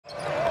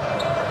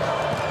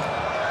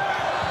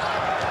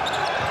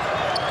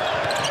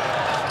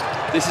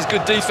This is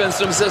good defense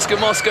from CSKA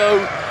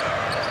Moscow.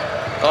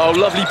 Oh,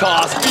 lovely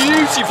pass,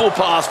 beautiful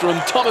pass from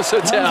Thomas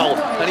Hurtel,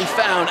 and he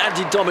found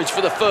Adidas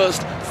for the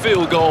first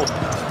field goal.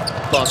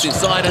 Pass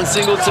inside and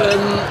Singleton,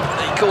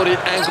 he caught it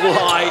ankle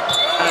high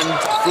and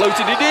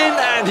floated it in,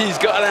 and he's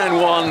got an and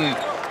one.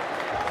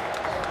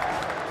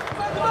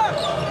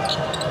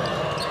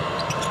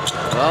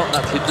 Well,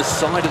 that hit the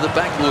side of the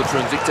backboard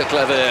from Victor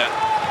Claver.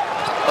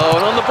 Oh,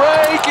 and on the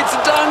break, it's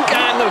a dunk,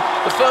 and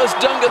the first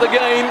dunk of the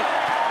game.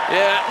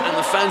 Yeah, and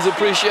the fans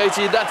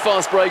appreciated that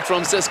fast break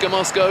from CSKA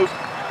Moscow.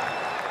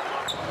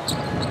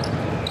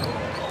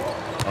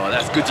 Oh,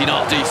 that's good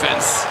enough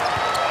defense.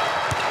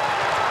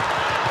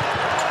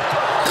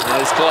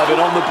 There's Claver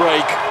on the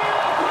break.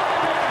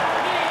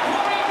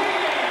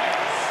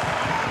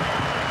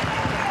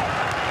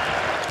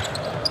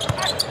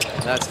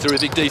 That's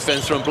terrific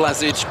defense from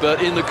Blasic,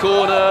 but in the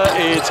corner,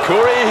 it's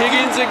Corey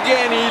Higgins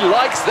again. He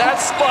likes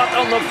that spot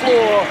on the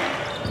floor.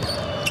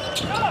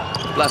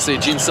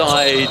 Blasic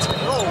inside,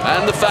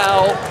 and the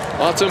foul.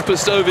 Artem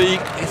Pustovi,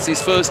 it's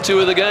his first two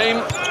of the game.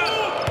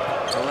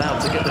 Allowed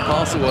to get the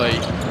pass away.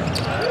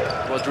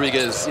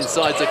 Rodriguez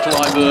inside to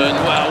Clyburn.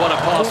 Wow, what a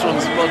pass from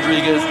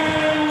Rodriguez.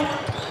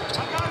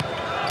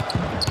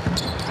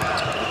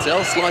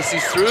 Patel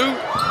slices through.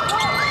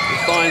 He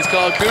finds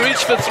Karl Kuric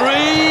for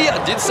three.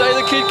 I did say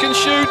the kid can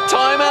shoot.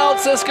 Timeout,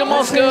 CSKA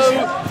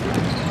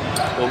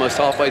Moscow. Almost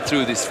halfway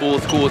through this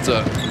fourth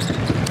quarter.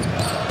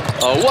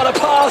 Oh, what a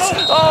pass!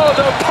 Oh,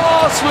 the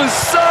pass was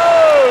so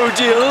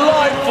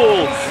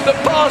delightful! The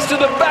pass to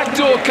the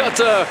backdoor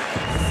cutter.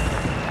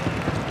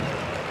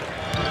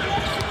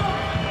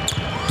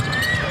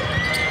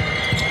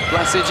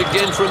 Blasic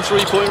again from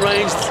three-point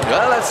range.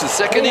 Well, that's the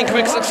second in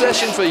quick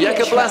succession for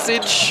Jakub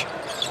Blasic.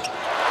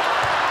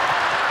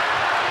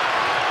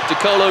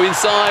 DeColo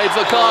inside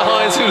for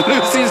Karl-Heinz, who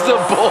loses the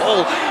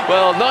ball.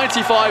 Well,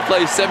 95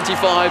 plays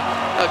 75.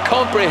 A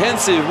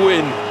comprehensive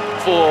win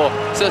for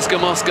CSKA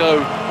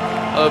Moscow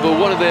over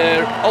one of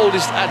their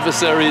oldest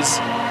adversaries.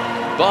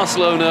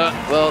 Barcelona,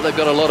 well, they've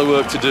got a lot of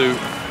work to do.